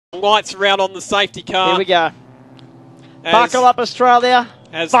Lights are out on the safety car. Here we go. Buckle up, Australia.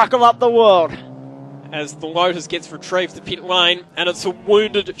 Buckle up, the world. As the Lotus gets retrieved to pit lane, and it's a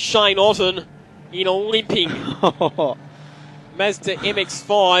wounded Shane Otten in a limping Mazda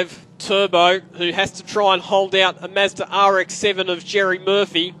MX-5 Turbo, who has to try and hold out a Mazda RX-7 of Jerry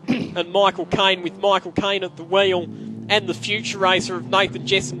Murphy and Michael Caine, with Michael Caine at the wheel, and the future racer of Nathan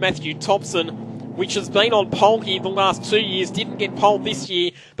Jess and Matthew Thompson, which has been on pole here the last 2 years, didn't get pole this year,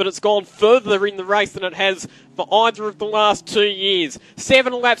 but it's gone further in the race than it has for either of the last 2 years.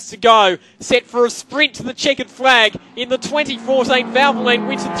 7 laps to go, set for a sprint to the checkered flag in the 2014 Valvoline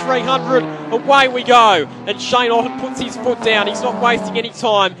Winton 300. Away we go, and Shane Otten puts his foot down. He's not wasting any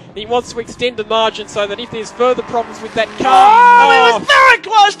time. He wants to extend the margin so that if there's further problems with that car... He was very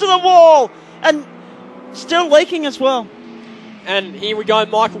close to the wall, and still leaking as well. And here we go,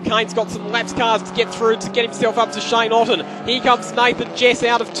 Michael Caine's got some laps cars to get through to get himself up to Shane Otten. Here comes Nathan Jess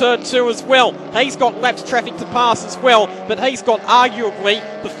out of turn 2 as well. He's got laps traffic to pass as well, but he's got arguably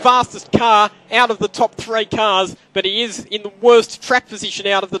the fastest car out of the top 3 cars, but he is in the worst track position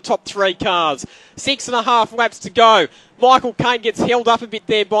out of the top 3 cars. 6.5 laps to go. Michael Caine gets held up a bit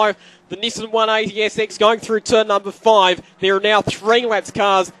there by the Nissan 180SX going through turn number 5. There are now 3 laps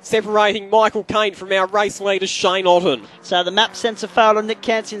cars separating Michael Caine from our race leader Shane Otten. So the map sensor failed on Nick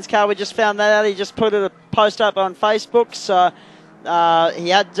Cansian's car. We just found that out. He just put a post up on Facebook. So he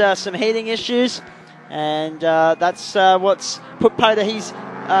had some heating issues, and that's what's put pay to his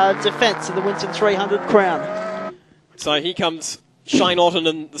defence of the Winton 300 crown. So here comes Shane Otten,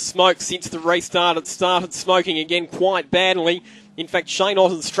 and the smoke since the restart. It started smoking again quite badly. In fact, Shane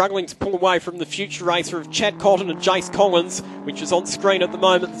Otten's struggling to pull away from the future racer of Chad Cotton and Jace Collins, which is on screen at the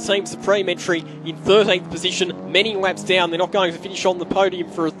moment. The team Supreme entry in 13th position, many laps down. They're not going to finish on the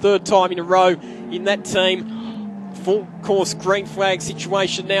podium for a 3rd time in a row in that team. Full course green flag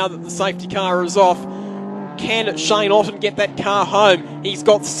situation now that the safety car is off. Can Shane Otten get that car home? He's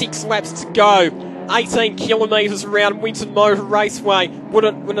got 6 laps to go. 18 kilometres around Winton Motor Raceway.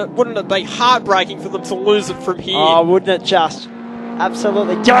 Wouldn't it be heartbreaking for them to lose it from here? Oh, wouldn't it just?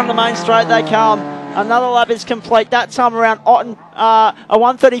 Absolutely. Down the main straight they come. Another lap is complete. That time around, Otten, a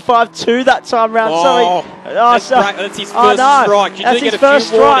 135.2 that time around. That's his first strike. You do get a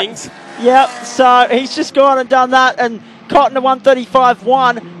few warnings. Yep, so he's just gone and done that, and Cotton a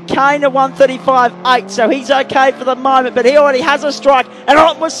 135.1, Caine a 135.8, so he's okay for the moment, but he already has a strike, and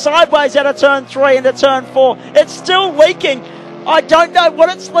Otten was sideways out of turn 3 into turn 4. It's still leaking. I don't know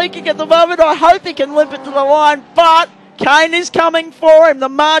what it's leaking at the moment. I hope he can limp it to the line, but Caine is coming for him. The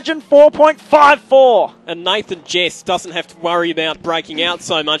margin 4.54. And Nathan Jess doesn't have to worry about breaking out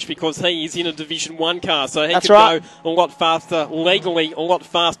so much because he is in a Division 1 car, so he can go a lot faster, legally a lot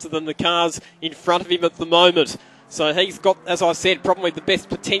faster than the cars in front of him at the moment. So he's got, as I said, probably the best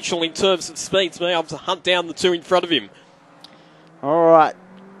potential in terms of speed to be able to hunt down the 2 in front of him. All right.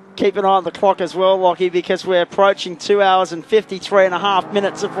 Keep an eye on the clock as well, Lockie, because we're approaching 2 hours and 53.5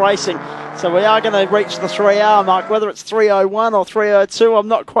 minutes of racing. So we are going to reach the 3-hour mark. Whether it's 3:01 or 3:02, I'm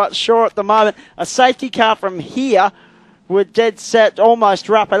not quite sure at the moment. A safety car from here would dead set almost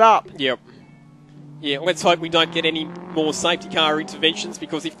wrap it up. Yep. Yeah, let's hope we don't get any more safety car interventions,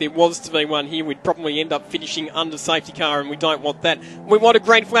 because if there was to be one here, we'd probably end up finishing under safety car, and we don't want that. We want a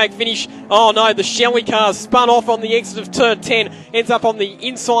green flag finish. Oh no, the Shelley car spun off on the exit of turn 10, ends up on the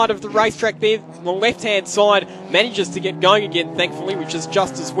inside of the racetrack there, on the left-hand side, manages to get going again, thankfully, which is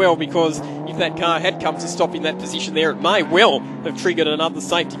just as well, because if that car had come to stop in that position there, it may well have triggered another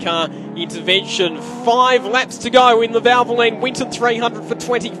safety car intervention. 5 laps to go in the Valvoline Winton 300 for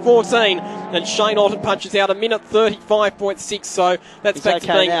 2014, and Shane Otten punches out a minute 35.6, so that's back to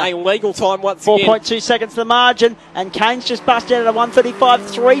being a legal time once again. 4.2 seconds the margin, and Caine's just busted out at a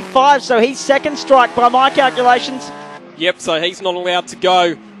 135.35, so he's second strike by my calculations. Yep, so he's not allowed to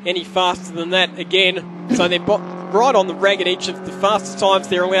go any faster than that again. So they're right on the ragged edge of the fastest times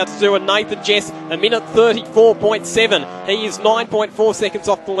they're allowed to do. And Nathan Jess, a minute 34.7. He is 9.4 seconds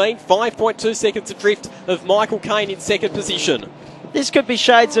off the lead, 5.2 seconds adrift of Michael Caine in second position. This could be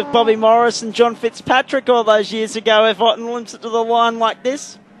shades of Bobby Morris and John Fitzpatrick all those years ago if Otten limps it to the line like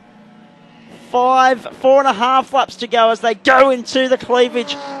this. 4.5 laps to go as they go into the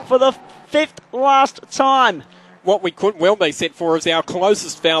cleavage for the 5th last time. What we could well be set for is our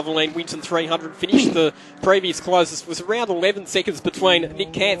closest Valvoline Winton 300 finish. The previous closest was around 11 seconds between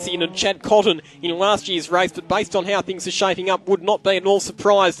Nick Cansian and Chad Cotton in last year's race, but based on how things are shaping up, would not be at all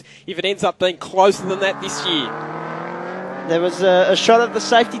surprised if it ends up being closer than that this year. There was a shot of the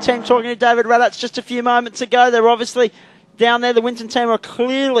safety team talking to David Raddatz just a few moments ago. They're obviously down there. The Winton team are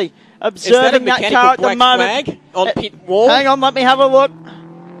clearly observing that car at the moment. Flag on pit wall? Hang on, let me have a look.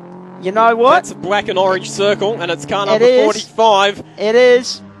 You know what? That's a black and orange circle, and it's car number 45. It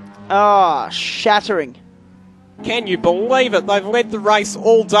is. Ah, shattering. Can you believe it? They've led the race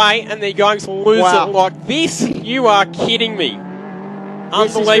all day, and they're going to lose it like this? You are kidding me. Unbelievable.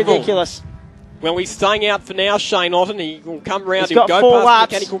 This is ridiculous. Well, he's staying out for now, Shane Otten. He will come round. He's got He'll 4 go past laps.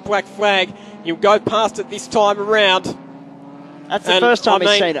 the mechanical black flag. He'll go past it this time around. That's the first time he's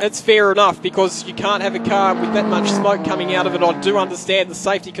seen it. It's fair enough, because you can't have a car with that much smoke coming out of it. I do understand the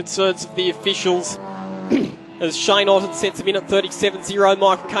safety concerns of the officials. As Shane Otten sets him in at 37.0,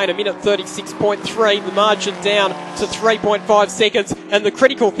 Michael Caine a minute 36.3, the margin down to 3.5 seconds. And the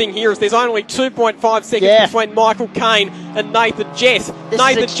critical thing here is there's only 2.5 seconds between Michael Caine and Nathan Jess.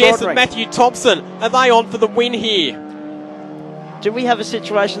 Nathan Jess and Matthew Thompson, are they on for the win here? Do we have a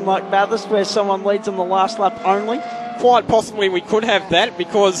situation like Bathurst where someone leads on the last lap only? Quite possibly we could have that,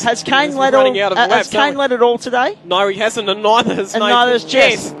 because has Caine led it all today? No, he hasn't, and neither has Nathan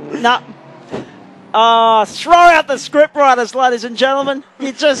Jess. No. Throw out the script writers, ladies and gentlemen.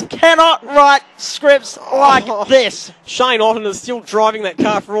 You just cannot write scripts like this. Shane Otten is still driving that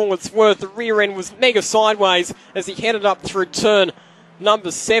car for all it's worth. The rear end was mega sideways as he headed up through turn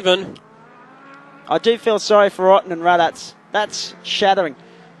number 7. I do feel sorry for Otten and Radats. That's shattering.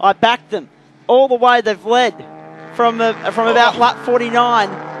 I backed them all the way. They've led from about lap 49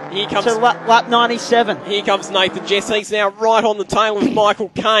 to lap 97. Here comes Nathan Jess. He's now right on the tail of Michael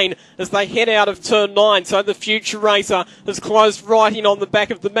Caine as they head out of turn 9. So the future racer has closed right in on the back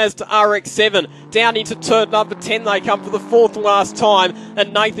of the Mazda RX-7. Down into turn number 10 they come for the 4th last time,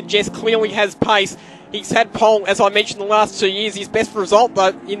 and Nathan Jess clearly has pace. He's had pole, as I mentioned, the last 2 years. His best result,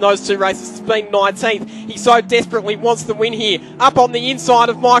 though, in those 2 races has been 19th. He so desperately wants the win here. Up on the inside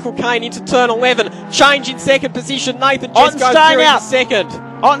of Michael Caine into turn 11. Change in second position. Nathan Jess goes through into second.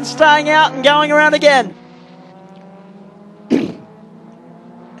 Otten staying out and going around again.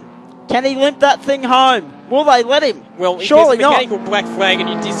 Can he limp that thing home? Will they let him? Well, if surely there's a mechanical black flag and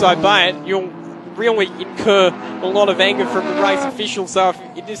you disobey it, you'll really incur a lot of anger from the race officials. So if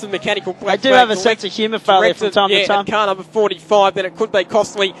it is a mechanical black flag, they do have a sense of humour failure from time to time. Car number 45, then it could be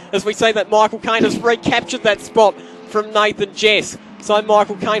costly, as we say that Michael Caine has recaptured that spot from Nathan Jess. So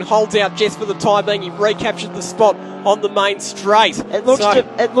Michael Caine holds out Jess for the time being. He recaptured the spot on the main straight. It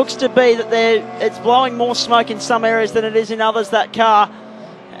looks to be that it's blowing more smoke in some areas than it is in others, that car.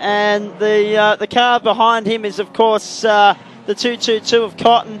 And the car behind him is, of course, the 222 of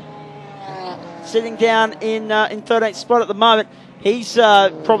Cotton, sitting down in 13th spot at the moment. He's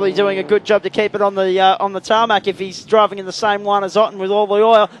probably doing a good job to keep it on the tarmac if he's driving in the same line as Otten with all the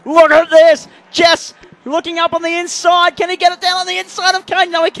oil. Look at this! Jess looking up on the inside. Can he get it down on the inside of Caine?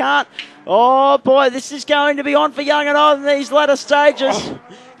 No, he can't. Oh, boy, this is going to be on for young and old in these latter stages.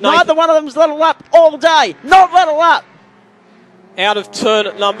 Neither one of them's let a lap all day. Not let a lap. Out of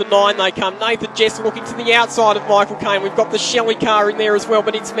turn number 9 they come. Nathan Jess looking to the outside of Michael Caine. We've got the Shelley car in there as well,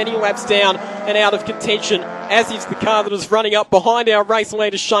 but it's many laps down and out of contention, as is the car that is running up behind our race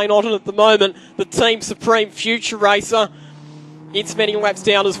leader Shane Otten at the moment, the Team Supreme Future Racer. It's many laps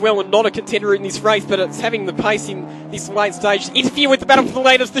down as well, and not a contender in this race, but it's having the pace in this late stage. Interfere with the battle for the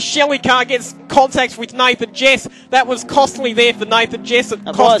leaders. The Shelley car gets contact with Nathan Jess. That was costly there for Nathan Jess. It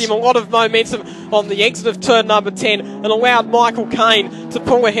cost him a lot of momentum on the exit of turn number 10 and allowed Michael Caine to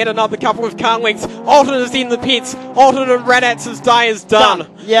pull ahead another couple of car lengths. Otten is in the pits. Otten and Radatz's day is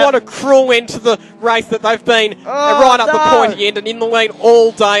done. Yep. What a cruel end to the race that they've been right up the pointy end and in the lead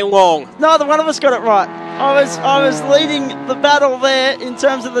all day long. Neither one of us got it right. I was leading the battle there in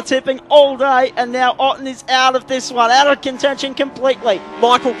terms of the tipping all day, and now Otten is out of this one, out of contention completely.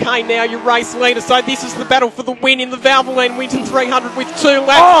 Michael Caine now your race leader, so this is the battle for the win in the Valvoline Winton 300 with 2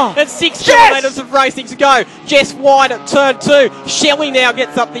 laps and 6 kilometres of racing to go. Jess wide at turn 2. Shelley now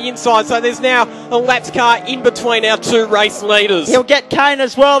gets up the inside, so there's now a laps car in between our 2 race leaders. He'll get Caine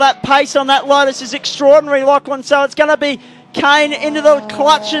as well. That pace on that Lotus is extraordinary, Lachlan, so it's going to be Caine into the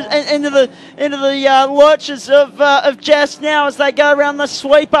clutches, into the lurches of Jess now as they go around the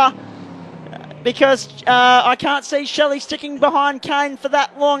sweeper, because I can't see Shelley sticking behind Caine for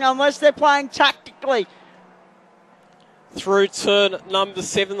that long unless they're playing tactically. Through turn number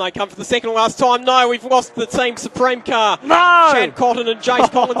 7 they come for the second last time. No, we've lost the Team Supreme car. No! Chad Cotton and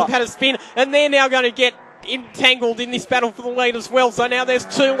Jace Collins have had a spin, and they're now going to get entangled in this battle for the lead as well. So now there's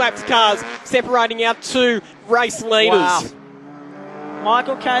 2 laps cars separating our 2 race leaders. Wow.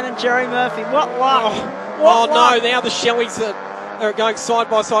 Michael Caine and Jerry Murphy, what luck. No, now the Shelleys are going side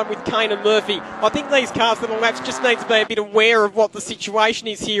by side with Caine and Murphy. I think these cars that are laps just need to be a bit aware of what the situation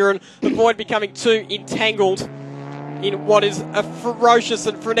is here and avoid becoming too entangled. in what is a ferocious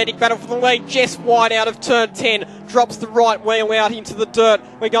and frenetic battle for the lead. Jess wide out of turn 10, drops the right wheel out into the dirt.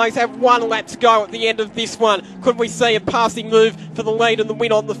 We're going to have 1 lap to go at the end of this one. Could we see a passing move for the lead and the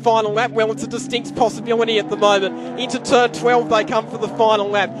win on the final lap? Well, it's a distinct possibility at the moment. Into turn 12 they come for the final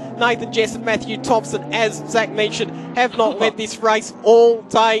lap. Nathan Jess and Matthew Thompson, as Zach mentioned, have not led this race all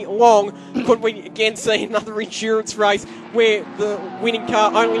day long. Could we again see another endurance race where the winning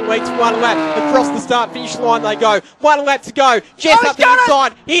car only leads 1 lap? Across the start-finish line they go. 1 lap to go. Jess up the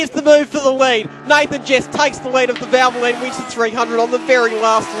inside. Here's the move for the lead. Nathan Jess takes the lead of the Valvoline Winton 300 on the very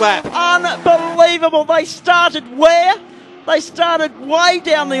last lap. Unbelievable. They started where? They started way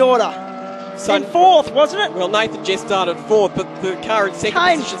down the order. So in 4th, wasn't it? Well, Nathan Jess started 4th, but the car in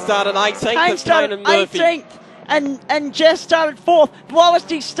 2nd position started 18th. Kane started and Murphy. 18th, and Jess started 4th. Lowest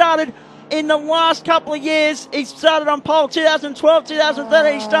he started in the last couple of years. He started on pole 2012,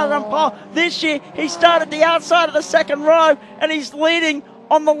 2013. He started on pole. This year, he started the outside of the 2nd row, and he's leading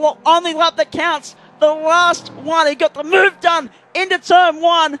on the only lap that counts. The last one, he got the move done into turn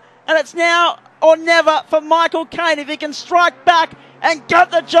 1, and it's now or never for Michael Kane if he can strike back and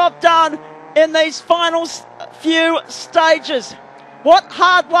get the job done in these final few stages. What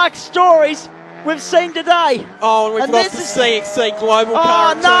hard luck stories we've seen today. Oh, and we've lost the CXC Global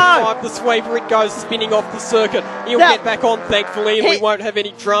car in turn 5. The sweeper, it goes spinning off the circuit. He'll get back on, thankfully, and we won't have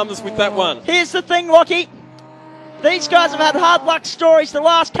any dramas with that one. Here's the thing, Lockie. These guys have had hard luck stories the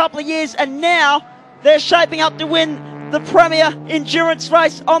last couple of years, and now they're shaping up to win the premier endurance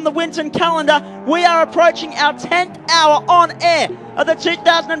race on the Winton calendar. We are approaching our 10th hour on air of the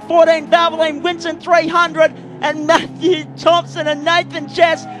 2014 Valvoline Winton 300, and Matthew Thompson and Nathan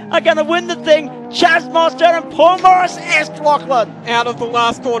Jess are going to win the thing. Chaz Mostert and Paul Morris-esque, Lachlan. Out of the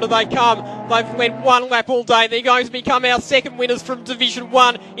last corner they come. They've led 1 lap all day. They're going to become our 2nd winners from Division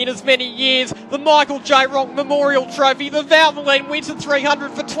 1 in as many years. The Michael J. Rock Memorial Trophy, the Valvoline Winton 300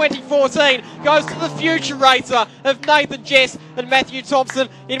 for 2014, goes to the future racer of Nathan Jess and Matthew Thompson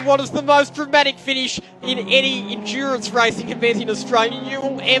in what is the most dramatic finish in any endurance racing event in Australia you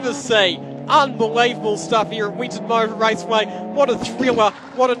will ever see. Unbelievable stuff here at Winton Motor Raceway. What a thriller,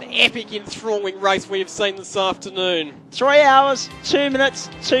 what an epic, enthralling race we have seen this afternoon. 3 hours, 2 minutes,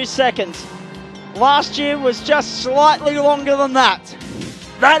 2 seconds. Last year was just slightly longer than that.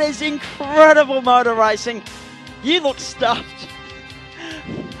 That is incredible motor racing. You look stuffed.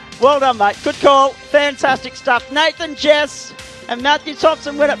 Well done, mate. Good call. Fantastic stuff. Nathan Jess and Matthew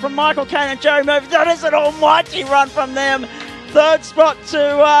Thompson win it from Michael Kane and Jerry Murphy. That is an almighty run from them. 3rd spot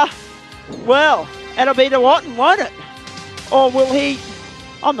to... well, it'll be to Watton, won't it? Or will he?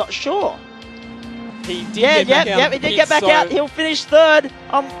 I'm not sure. He did he did get back out. He'll finish 3rd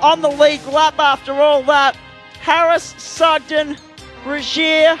on the lead lap after all that. Harris, Sugden,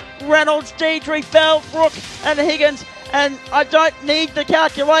 Regier, Reynolds, Deidre, Bell, Brook and Higgins. And I don't need the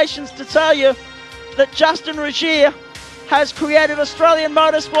calculations to tell you that Justin Regier has created Australian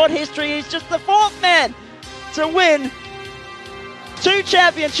motorsport history. He's just the 4th man to win 2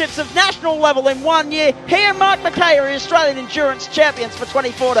 championships of national level in 1 year. He and Mark McKay are Australian Endurance Champions for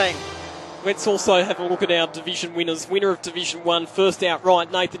 2014. Let's also have a look at our division winners. Winner of Division 1, first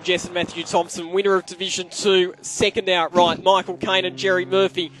outright, Nathan Jess and Matthew Thompson. Winner of Division 2, second outright, Michael Kane and Jerry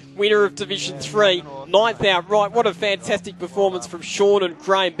Murphy. Winner of Division 3, ninth outright. What a fantastic performance from Sean and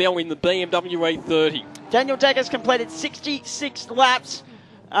Graham Bell in the BMW E30. Daniel Decker's completed 66 laps.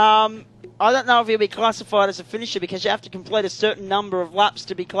 I don't know if he'll be classified as a finisher because you have to complete a certain number of laps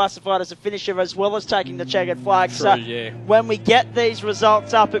to be classified as a finisher as well as taking the checkered flag. True, yeah. When we get these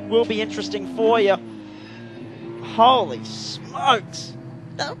results up, it will be interesting for you. Holy smokes.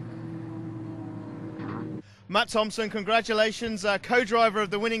 Matt Thompson, congratulations, co-driver of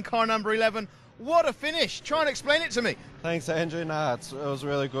the winning car number 11. What a finish. Try and explain it to me. Thanks, Andrew. No, it was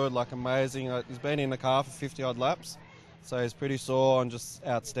really good, amazing. He's been in the car for 50-odd laps. So he's pretty sore and just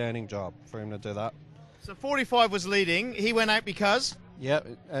outstanding job for him to do that. So 45 was leading. He went out because? Yep,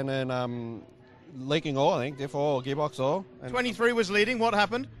 and then leaking oil, I think, diff oil, gearbox oil. And 23 was leading. What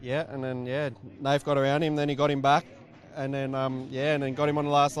happened? Yeah, and then, Nave got around him, then he got him back, and then, and then got him on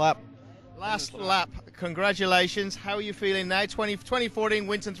the last lap. Last lap. Congratulations. How are you feeling now? 2014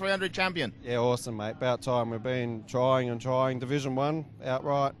 Winton 300 champion. Yeah, awesome, mate. About time. We've been trying and trying. Division 1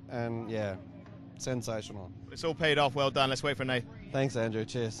 outright, and, yeah, sensational. It's all paid off. Well done. Let's wait for Nate. Thanks, Andrew.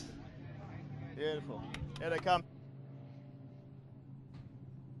 Cheers. Beautiful. Here they come.